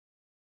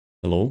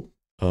Hello,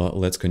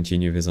 let's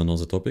continue with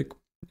another topic,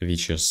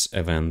 which is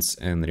events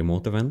and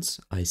remote events.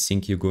 I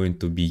think you're going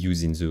to be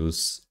using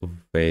those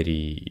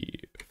very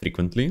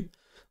frequently,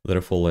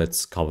 therefore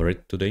let's cover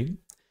it today.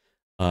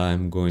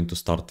 I'm going to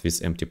start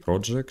with empty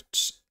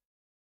project.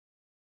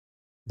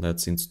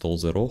 Let's install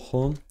the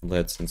Rojo,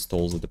 let's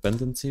install the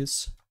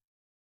dependencies,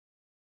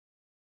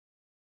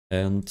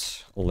 and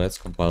let's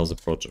compile the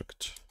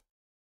project.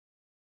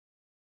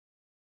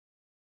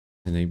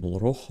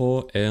 Enable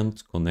Rojo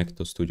and connect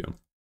to Studio.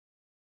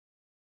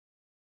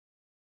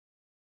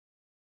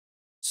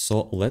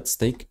 So let's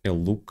take a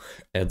look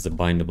at the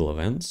bindable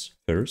events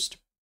first.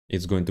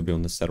 It's going to be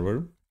on the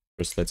server.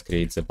 First, let's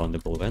create the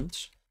bindable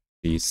event,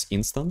 this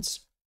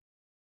instance.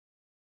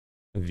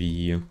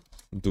 We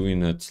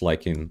doing it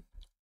like in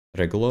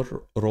regular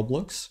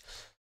Roblox,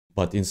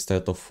 but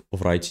instead of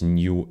writing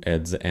new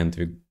at the end,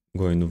 we're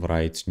going to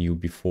write new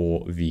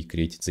before we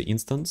created the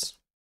instance,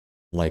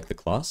 like the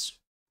class.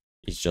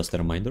 It's just a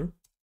reminder.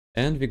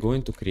 And we're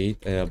going to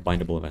create a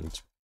bindable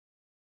event.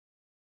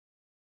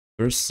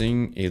 First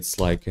thing, it's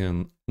like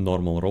in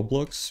normal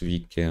Roblox,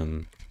 we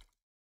can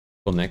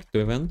connect to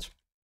event.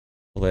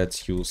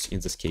 Let's use,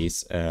 in this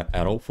case, a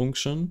arrow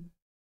function.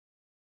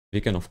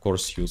 We can, of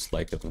course, use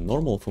like a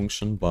normal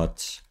function,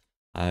 but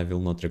I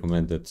will not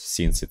recommend it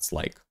since it's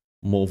like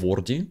more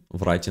wordy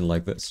writing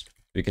like this.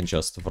 We can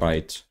just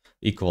write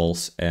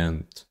equals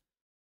and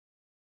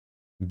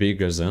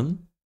bigger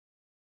than,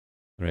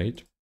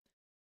 right?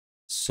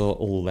 So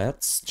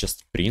let's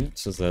just print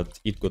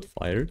that it got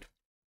fired,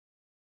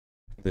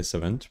 this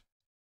event,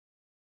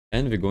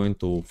 and we're going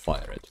to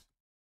fire it.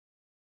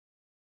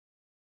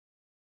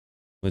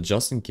 But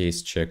just in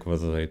case, check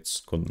whether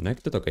it's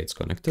connected. Okay, it's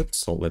connected,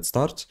 so let's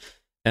start.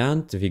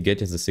 And we get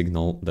the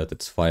signal that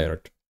it's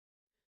fired.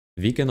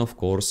 We can, of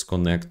course,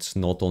 connect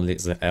not only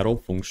the arrow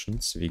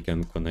functions, we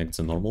can connect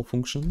the normal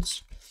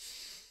functions.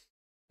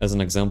 As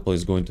an example,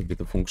 is going to be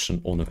the function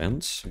on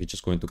event. We're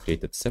just going to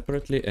create it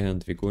separately,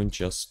 and we're going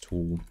just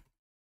to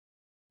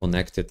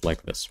connect it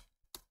like this,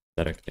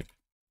 directly.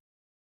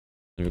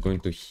 And we're going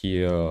to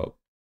here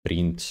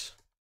print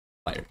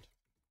fired.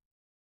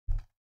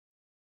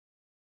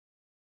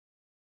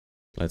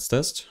 Let's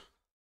test.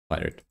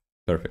 Fired.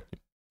 Perfect.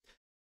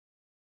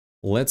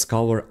 Let's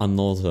cover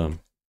another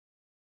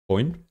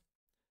point.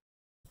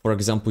 For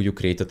example, you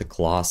created a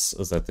class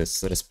that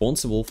is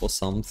responsible for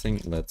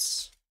something.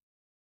 Let's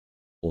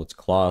call it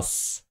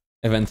class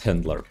event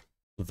handler.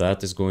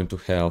 That is going to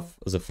have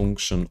the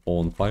function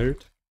on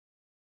fired,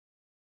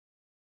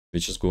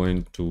 which is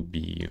going to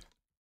be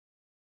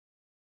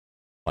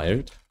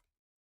fired.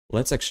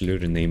 Let's actually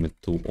rename it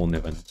to on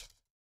event.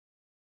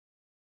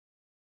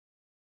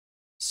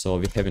 So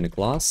we have in a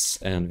class,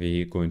 and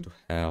we're going to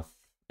have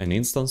an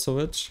instance of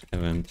it,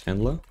 event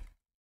handler.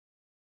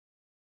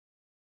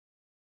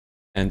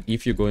 And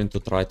if you're going to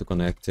try to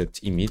connect it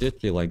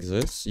immediately like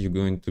this, you're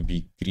going to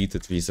be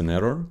greeted with an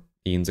error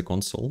in the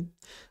console.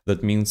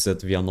 That means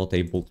that we are not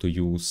able to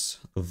use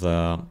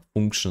the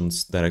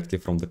functions directly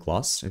from the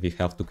class. We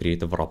have to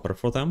create a wrapper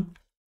for them.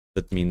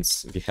 That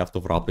means we have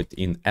to wrap it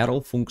in arrow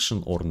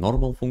function or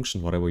normal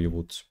function, whatever you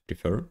would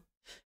prefer.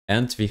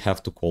 And we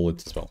have to call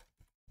it as well,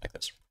 like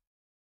this.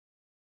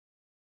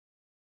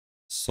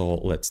 So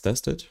let's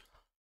test it.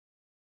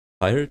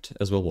 Fired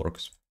as well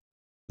works.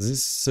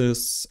 This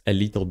is a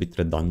little bit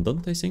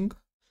redundant, I think,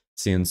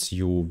 since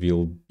you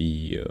will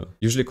be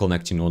usually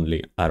connecting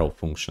only arrow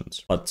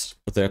functions. But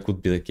there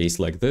could be a case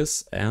like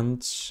this,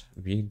 and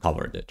we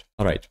covered it.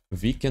 All right,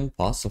 we can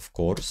pass, of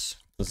course,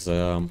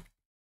 the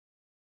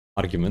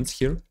arguments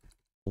here.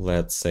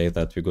 Let's say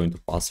that we're going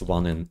to pass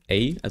 1 and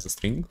a as a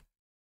string.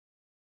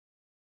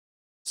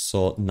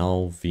 So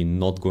now we're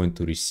not going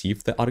to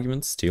receive the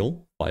arguments,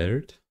 still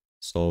fired.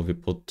 So we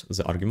put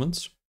the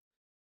arguments.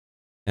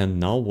 And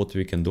now what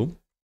we can do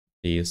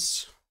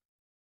is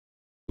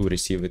to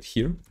receive it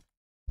here.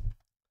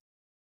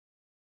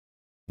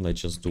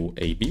 Let's just do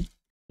AB,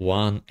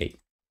 1A.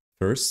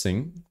 First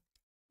thing,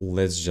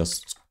 let's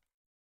just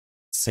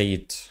say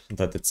it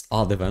that it's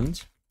add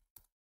event.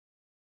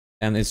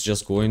 And it's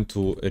just going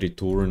to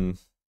return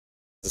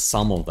the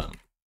sum of them,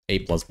 A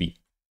plus B.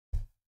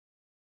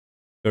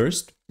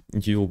 First,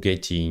 you're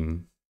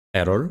getting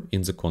error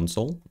in the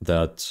console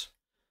that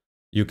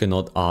you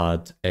cannot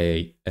add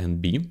A and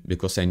B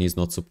because any is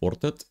not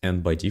supported,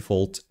 and by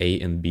default A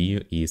and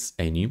B is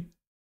any.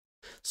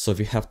 So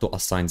we have to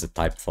assign the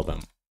type for them.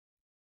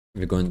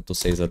 We're going to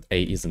say that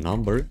A is a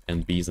number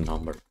and B is a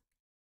number.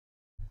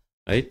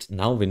 Right,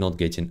 now we're not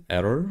getting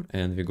error,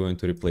 and we're going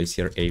to replace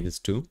here A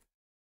with 2.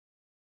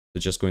 We're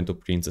just going to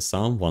print the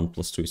sum, 1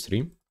 plus 2 is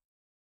 3.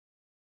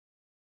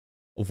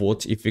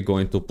 What if we're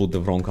going to put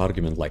the wrong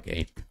argument like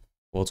A?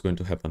 What's going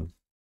to happen?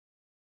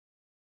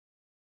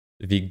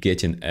 We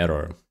get an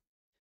error,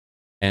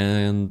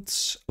 and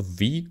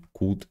we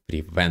could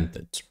prevent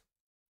it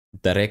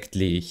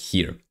directly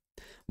here.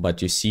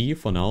 But you see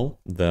for now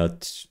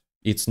that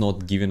it's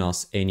not giving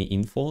us any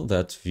info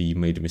that we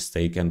made a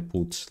mistake and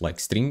put like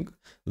string.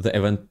 The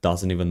event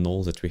doesn't even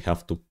know that we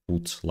have to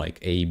put like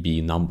A,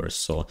 B numbers.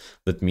 So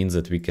that means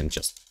that we can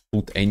just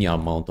put any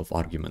amount of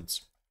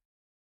arguments.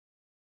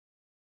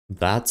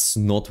 That's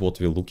not what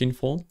we're looking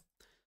for.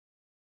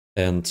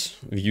 And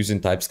we're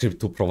using TypeScript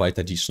to provide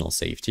additional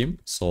safety.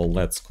 So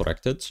let's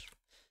correct it.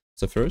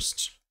 So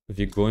first,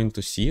 we're going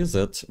to see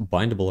that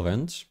bindable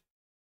event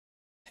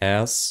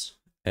has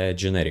a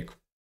generic.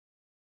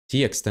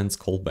 T extends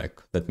callback.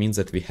 That means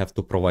that we have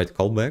to provide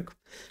callback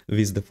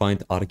with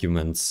defined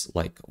arguments,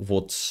 like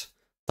what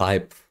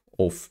type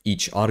of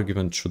each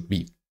argument should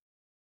be.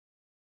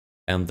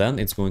 And then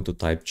it's going to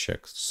type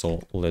check.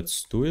 So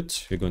let's do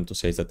it. We're going to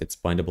say that it's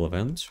bindable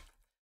event.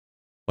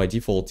 By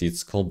default,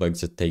 it's callback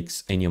that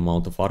takes any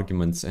amount of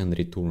arguments and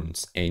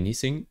returns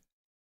anything.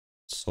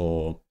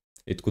 So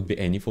it could be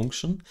any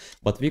function,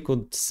 but we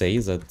could say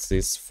that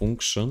this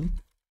function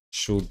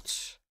should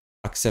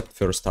accept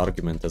first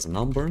argument as a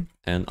number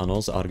and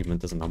another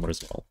argument as a number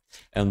as well.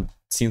 And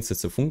since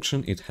it's a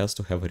function, it has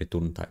to have a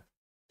return type.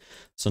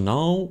 So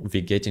now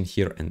we get in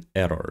here an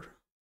error.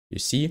 You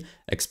see,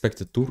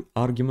 expected 2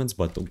 arguments,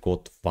 but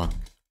got 1.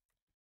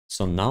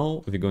 So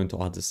now we're going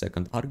to add the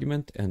second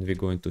argument and we're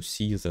going to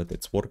see that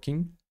it's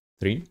working.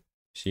 3,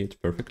 see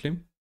it perfectly.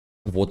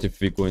 What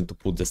if we're going to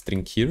put the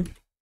string here?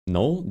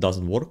 No,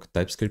 doesn't work.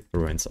 TypeScript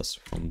prevents us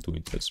from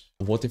doing this.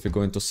 What if we're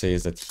going to say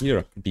that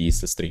here b is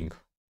the string?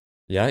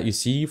 Yeah, you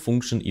see,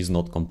 function is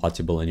not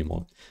compatible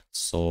anymore.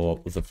 So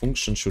the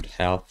function should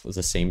have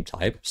the same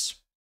types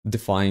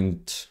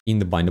defined in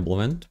the bindable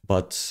event,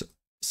 but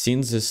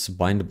since this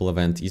bindable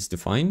event is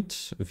defined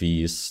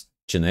with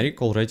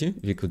generic already,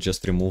 we could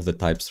just remove the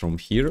types from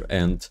here,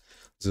 and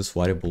these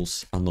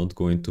variables are not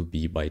going to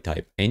be by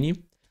type any.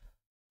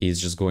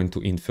 It's just going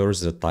to infer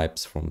the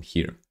types from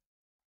here.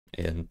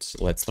 And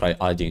let's try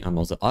adding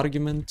another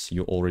argument.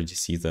 You already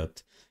see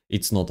that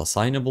it's not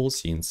assignable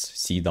since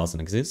C doesn't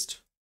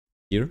exist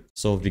here.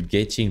 So we're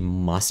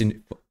getting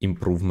massive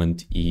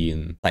improvement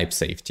in type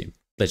safety.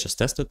 Let's just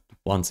test it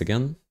once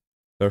again.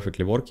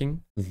 Perfectly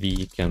working.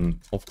 We can,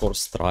 of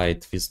course, try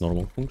it with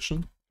normal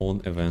function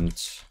on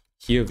event.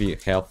 Here we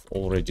have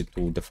already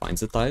to define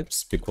the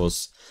types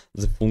because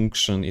the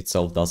function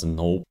itself doesn't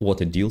know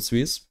what it deals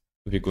with.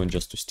 We're going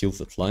just to steal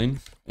that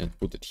line and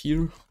put it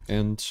here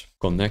and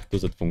connect to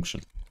that function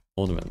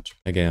on event.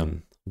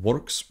 Again,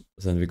 works.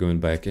 Then we're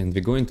going back and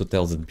we're going to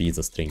tell that b is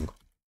a string.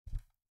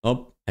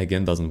 Oh,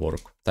 again, doesn't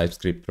work.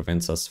 TypeScript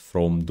prevents us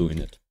from doing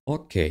it.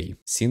 Okay,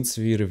 since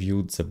we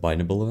reviewed the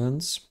bindable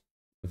events,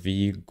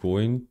 we're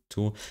going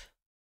to...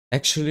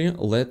 Actually,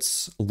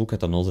 let's look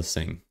at another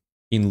thing.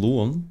 In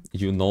Lua,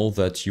 you know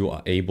that you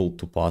are able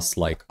to pass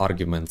like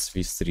arguments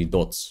with 3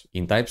 dots.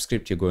 In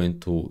TypeScript, you're going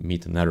to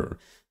meet an error.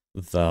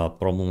 The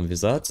problem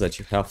with that is that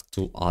you have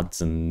to add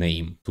the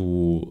name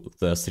to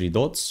the 3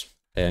 dots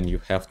and you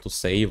have to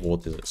say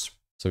what it is.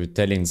 So we're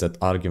telling that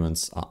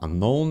arguments are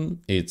unknown.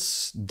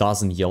 It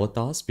doesn't yell at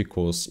us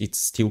because it's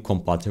still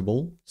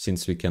compatible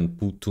since we can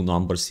put 2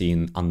 numbers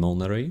in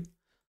unknown array.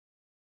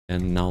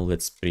 And now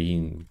let's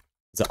print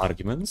the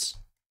arguments.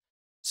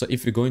 So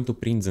if we're going to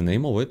print the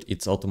name of it,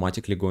 it's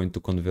automatically going to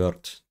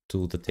convert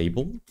to the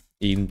table.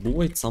 In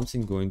Lua, it's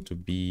something going to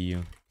be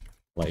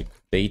like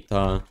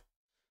data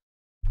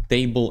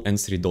table and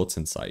 3 dots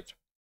inside.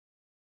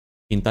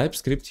 In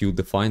TypeScript, you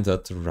define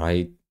that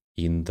right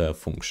in the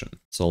function.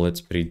 So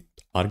let's print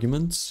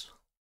arguments.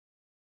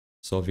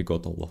 So we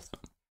got all of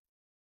them.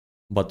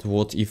 But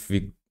what if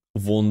we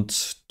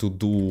want to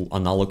do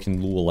analog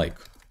in Lua, like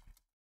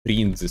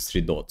print these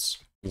 3 dots?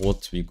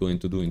 What we're going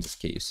to do in this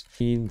case?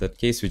 In that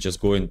case, we're just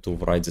going to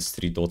write these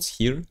 3 dots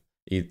here.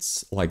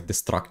 It's like the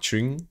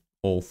structuring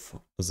of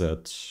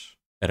that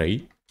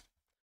array.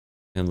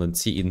 And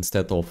let's see,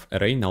 instead of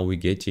array, now we're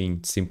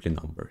getting simply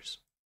numbers.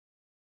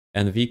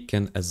 And we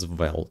can as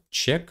well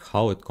check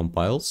how it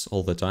compiles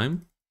all the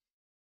time.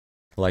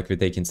 Like we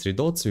take in 3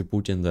 dots, we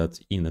put in that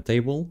in a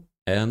table,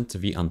 and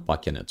we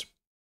unpacking it.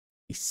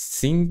 I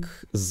think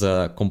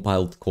the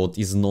compiled code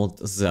is not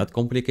that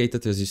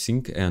complicated as you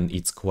think, and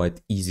it's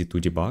quite easy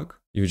to debug.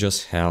 You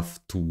just have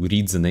to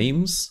read the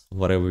names,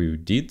 whatever you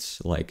did,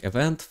 like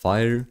event,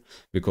 fire,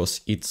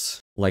 because it's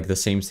like the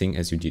same thing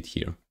as you did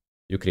here.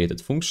 You created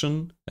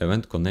function,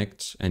 event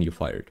connect, and you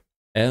fired.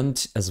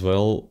 And as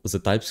well, the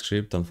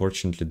TypeScript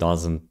unfortunately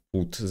doesn't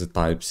put the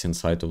types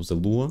inside of the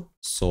Lua.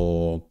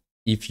 So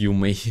if you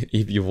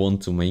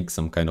want to make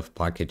some kind of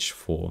package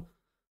for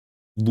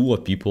Lua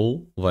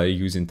people while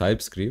using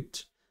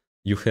TypeScript,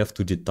 you have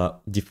to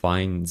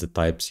define the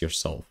types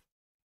yourself.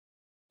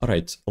 All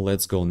right,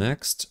 let's go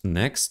next.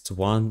 Next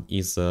one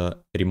is a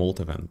remote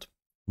event,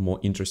 more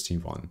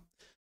interesting one.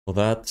 For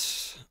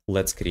that,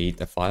 let's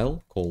create a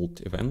file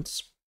called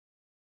events.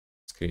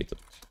 Created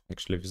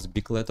actually with a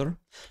big letter,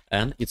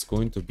 and it's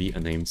going to be a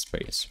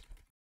namespace.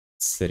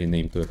 It's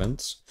renamed to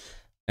events,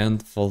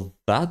 and for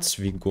that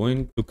we're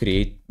going to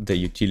create the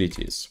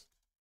utils.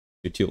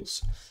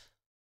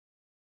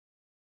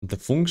 The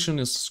function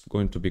is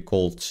going to be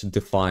called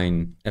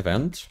define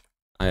event.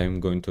 I am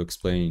going to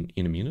explain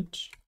in a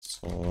minute.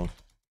 So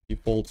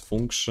default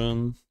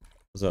function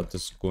that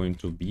is going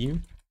to be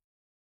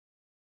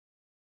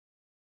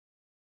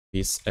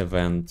this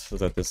event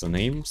that is a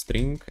name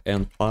string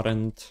and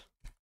parent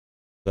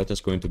that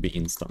is going to be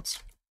instance.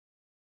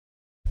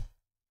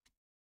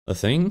 The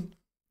thing,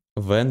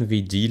 when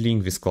we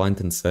dealing with client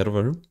and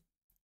server,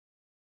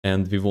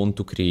 and we want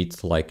to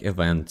create like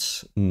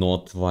event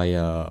not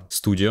via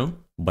studio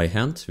by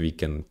hand, we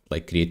can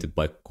like create it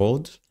by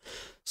code.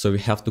 So we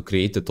have to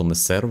create it on the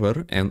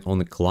server, and on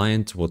the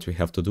client what we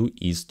have to do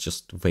is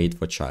just wait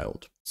for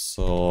child.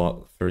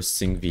 So first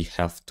thing we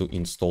have to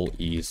install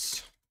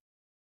is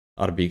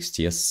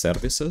roblox-ts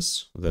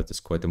services. That is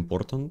quite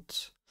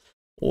important.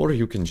 Or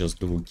you can just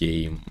do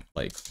game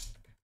like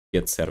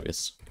get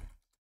service,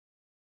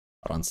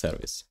 run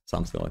service,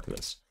 something like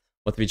this.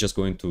 But we're just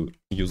going to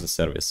use the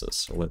services.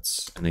 So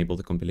let's enable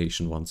the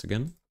compilation once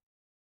again.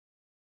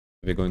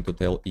 We're going to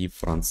tell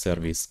if run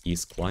service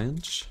is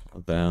client,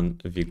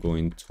 then we're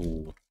going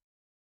to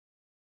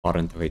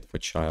parent wait for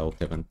child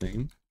event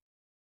name,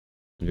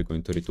 and we're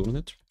going to return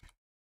it.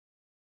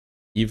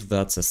 If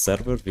that's a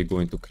server, we're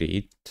going to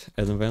create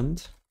an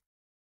event.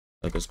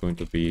 That is going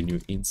to be a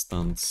new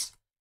instance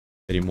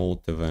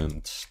remote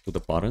event to the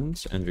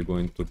parent, and we're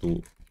going to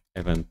do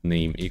event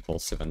name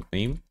equals event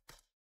name.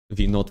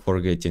 We're not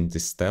forgetting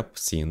this step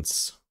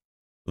since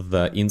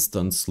the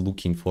instance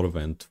looking for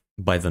event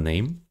by the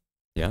name,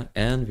 yeah,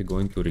 and we're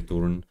going to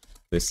return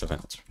this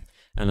event.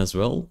 And as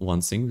well,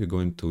 one thing we're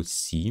going to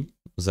see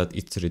that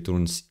it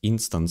returns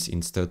instance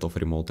instead of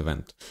remote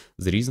event.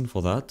 The reason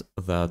for that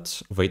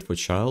wait for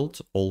child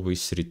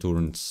always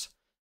returns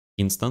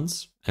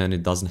instance, and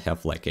it doesn't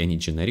have like any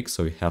generic,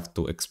 so we have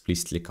to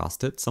explicitly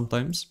cast it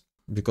sometimes.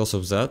 Because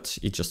of that,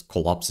 it just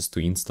collapses to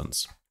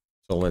instance.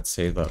 So let's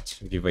say that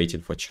we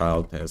waited for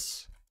child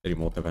as a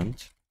remote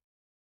event.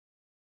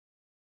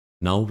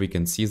 Now we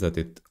can see that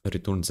it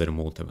returns a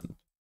remote event.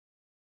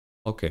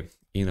 Okay,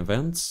 in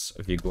events,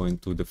 we're going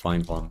to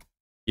define one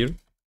here,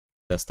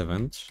 test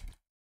event.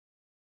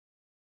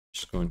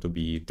 It's going to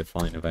be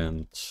define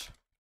event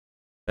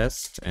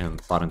test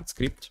and parent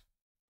script.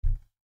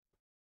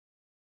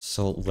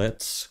 So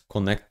let's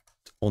connect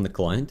on the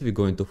client. We're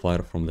going to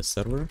fire from the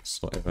server.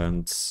 So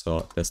events,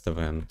 test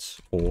event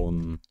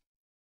on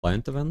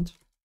client event.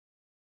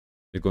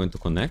 We're going to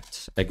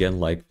connect, again,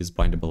 like with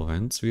bindable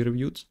events we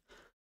reviewed.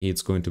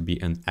 It's going to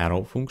be an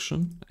arrow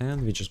function,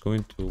 and we're just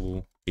going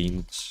to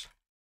print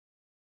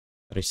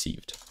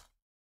received.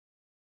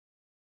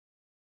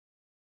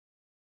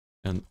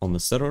 And on the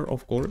server,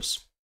 of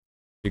course,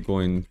 we're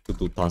going to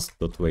do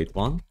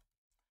task.wait1.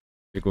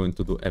 We're going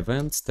to do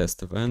events,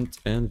 test event,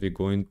 and we're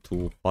going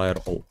to fire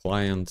all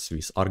clients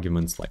with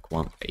arguments like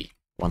 1a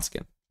once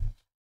again.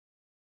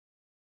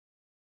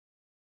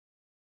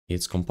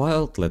 It's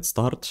compiled, let's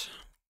start.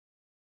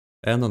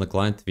 And on the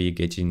client, we're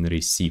getting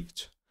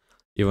received.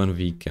 Even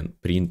we can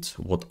print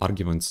what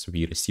arguments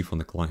we receive on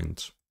the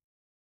client.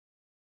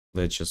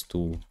 Let's just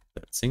do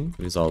that thing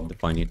without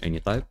defining any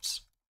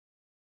types.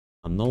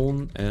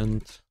 Unknown,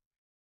 and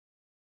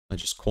I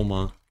just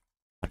comma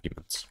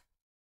arguments.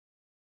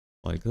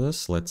 Like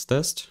this, let's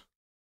test.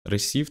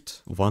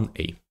 Received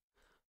 1a.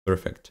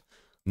 Perfect.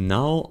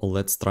 Now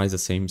let's try the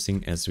same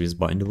thing as with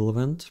bindable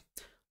event.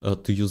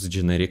 To use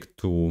generic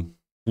to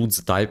put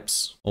the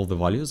types of the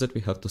values that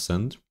we have to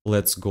send.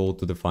 Let's go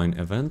to define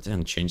event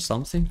and change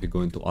something. We're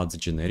going to add the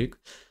generic.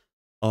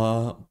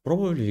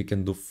 Probably we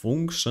can do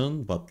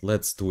function, but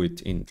let's do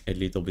it in a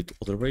little bit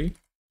other way.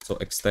 So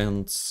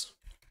extends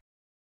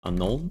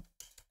unknown,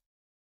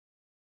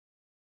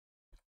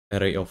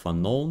 array of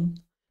unknown,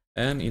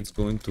 and it's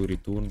going to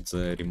return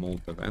the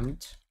remote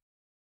event,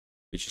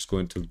 which is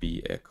going to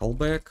be a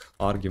callback,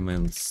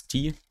 arguments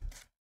t,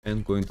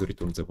 and going to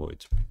return the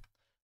void.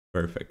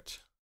 Perfect.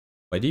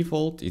 By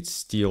default, it's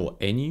still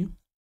any,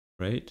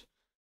 right?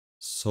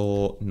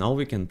 So now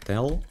we can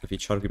tell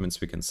which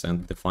arguments we can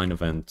send. Define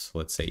event,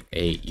 let's say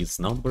a is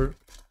number,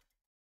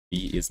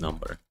 b is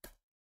number.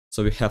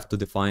 So we have to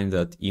define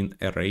that in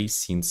array,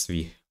 since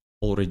we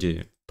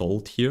already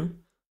told here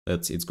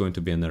that it's going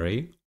to be an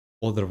array.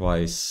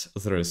 Otherwise,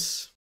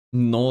 there's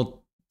not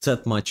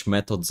that much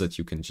methods that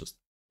you can just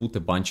put a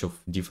bunch of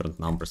different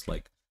numbers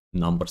like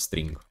number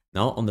string.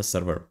 Now on the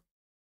server,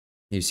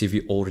 you see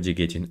we already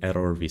get an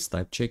error with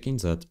type checking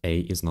that a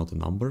is not a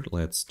number.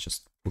 Let's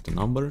just put a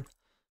number.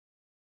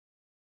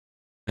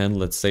 And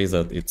let's say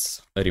that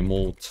it's a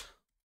remote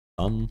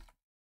sum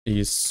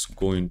is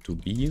going to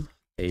be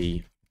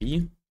a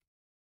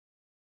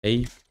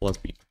plus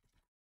b.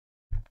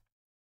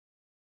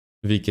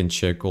 We can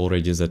check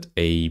already that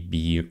a,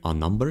 b are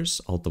numbers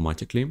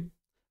automatically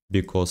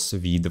because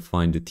we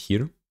defined it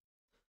here.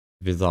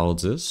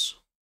 Without this,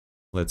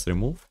 let's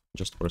remove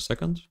just for a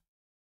second.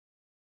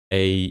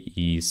 A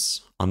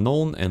is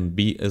unknown and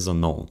b is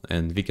unknown,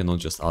 and we cannot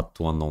just add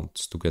two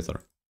unknowns together.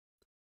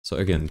 So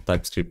again,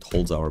 TypeScript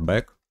holds our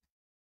back.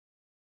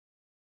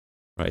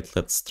 Right,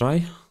 let's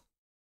try.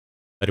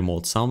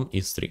 Remote sum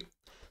is 3.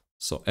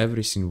 So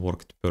everything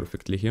worked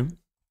perfectly here.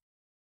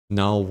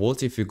 Now,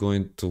 what if you're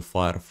going to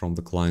fire from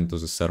the client to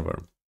the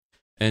server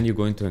and you're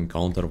going to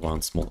encounter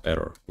one small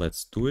error?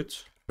 Let's do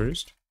it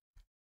first.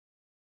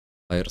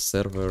 Fire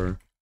server,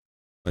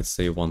 let's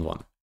say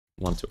 1.1,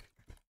 1.2.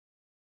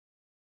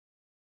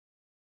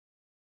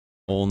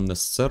 On the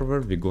server,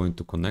 we're going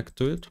to connect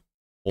to it.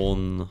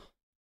 On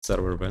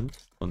server event,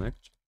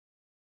 connect.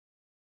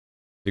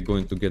 We're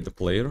going to get the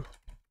player,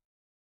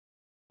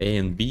 A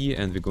and B,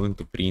 and we're going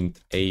to print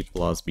A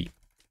plus B.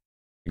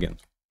 Again,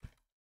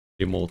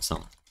 remote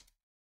sum.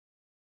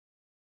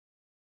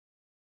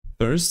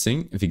 First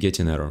thing, we get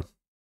an error.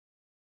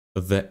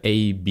 The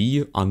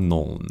AB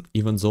unknown,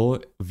 even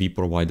though we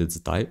provided the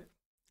type.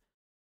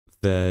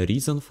 The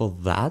reason for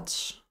that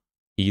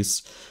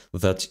is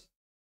that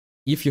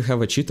if you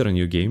have a cheater in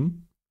your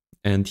game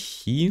and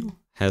he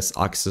has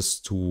access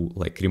to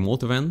like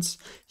remote events,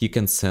 he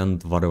can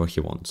send whatever he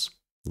wants.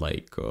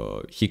 Like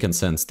he can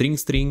send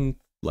string,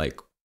 like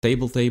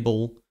table,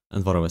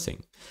 and whatever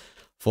thing.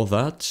 For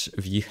that,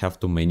 we have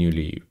to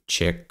manually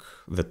check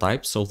the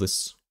types of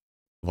these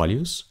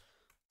values.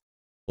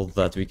 For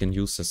that, we can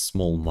use a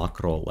small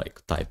macro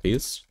like type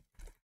is.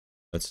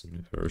 Let's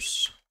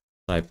first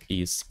type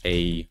is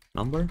a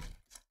number.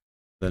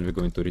 Then we're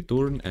going to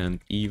return, and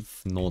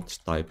if not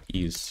type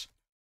is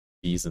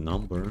a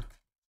number,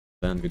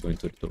 then we're going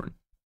to return.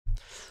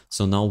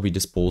 So now we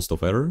disposed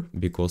of error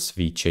because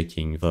we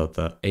checking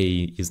that A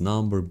is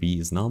number, B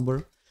is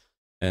number,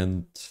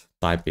 and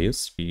type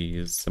is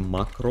a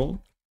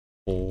macro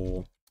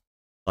for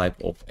type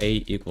of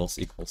A equals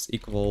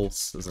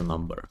the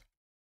number.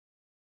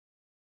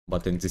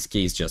 But in this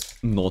case,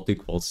 just not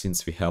equal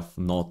since we have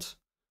not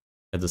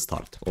at the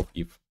start of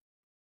if.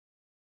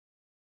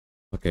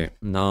 Okay,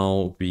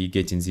 now we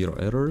getting 0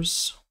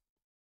 errors.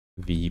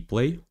 We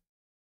play.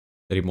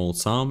 The remote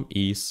sum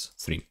is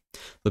 3.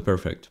 The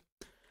perfect.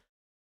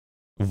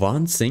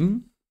 One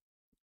thing,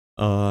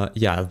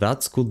 yeah,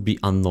 that could be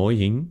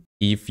annoying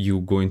if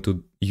you're going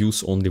to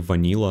use only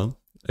vanilla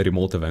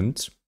remote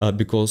event,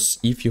 because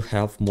if you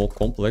have more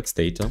complex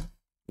data,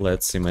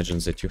 let's imagine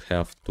that you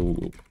have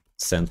to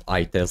send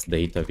itest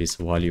data with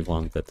value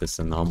 1 that is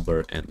a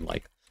number and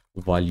like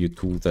value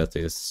 2 that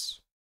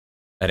is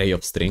array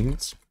of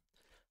strings,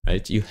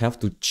 right? You have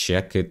to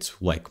check it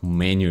like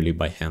manually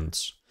by hand.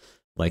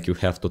 Like you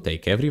have to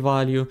take every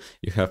value,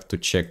 you have to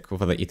check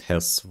whether it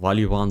has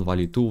value 1,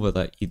 value 2,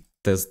 whether it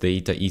test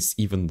data is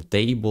even the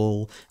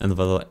table, and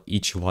whether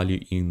each value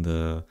in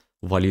the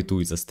value 2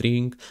 is a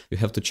string. You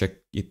have to check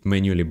it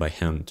manually by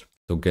hand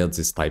to get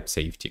this type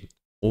safety.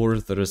 Or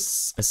there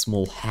is a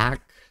small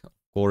hack, of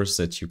course,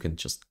 that you can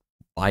just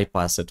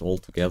bypass it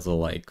altogether,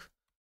 like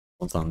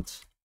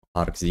constant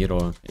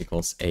arg0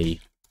 equals a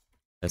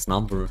as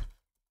number.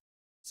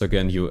 So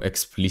again, you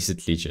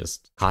explicitly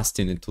just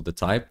casting it to the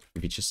type,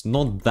 which is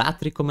not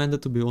that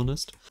recommended, to be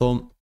honest.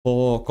 So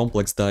for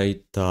complex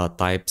data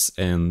types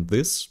and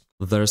this,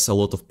 there's a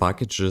lot of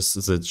packages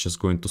that's just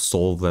going to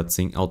solve that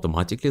thing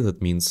automatically.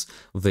 That means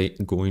they're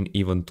going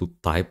even to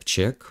type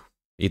check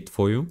it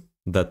for you.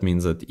 That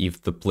means that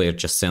if the player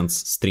just sends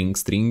string,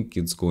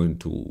 it's going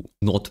to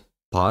not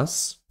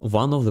pass.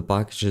 One of the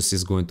packages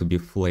is going to be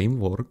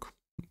Flamework.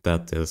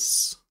 That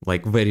is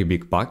like very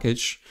big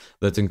package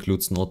that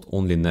includes not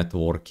only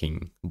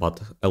networking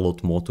but a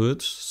lot more to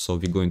it. So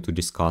we're going to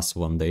discuss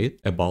one day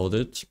about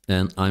it,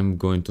 and I'm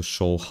going to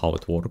show how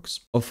it works.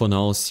 But for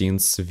now,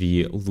 since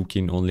we're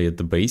looking only at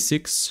the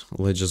basics,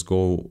 let's just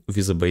go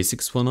with the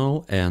basics for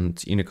now,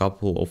 and in a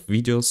couple of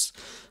videos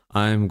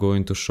I'm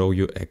going to show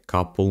you a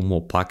couple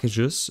more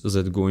packages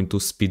that are going to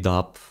speed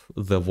up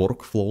the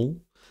workflow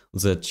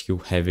that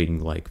you're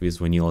having like with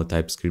vanilla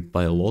TypeScript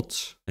by a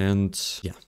lot. And yeah,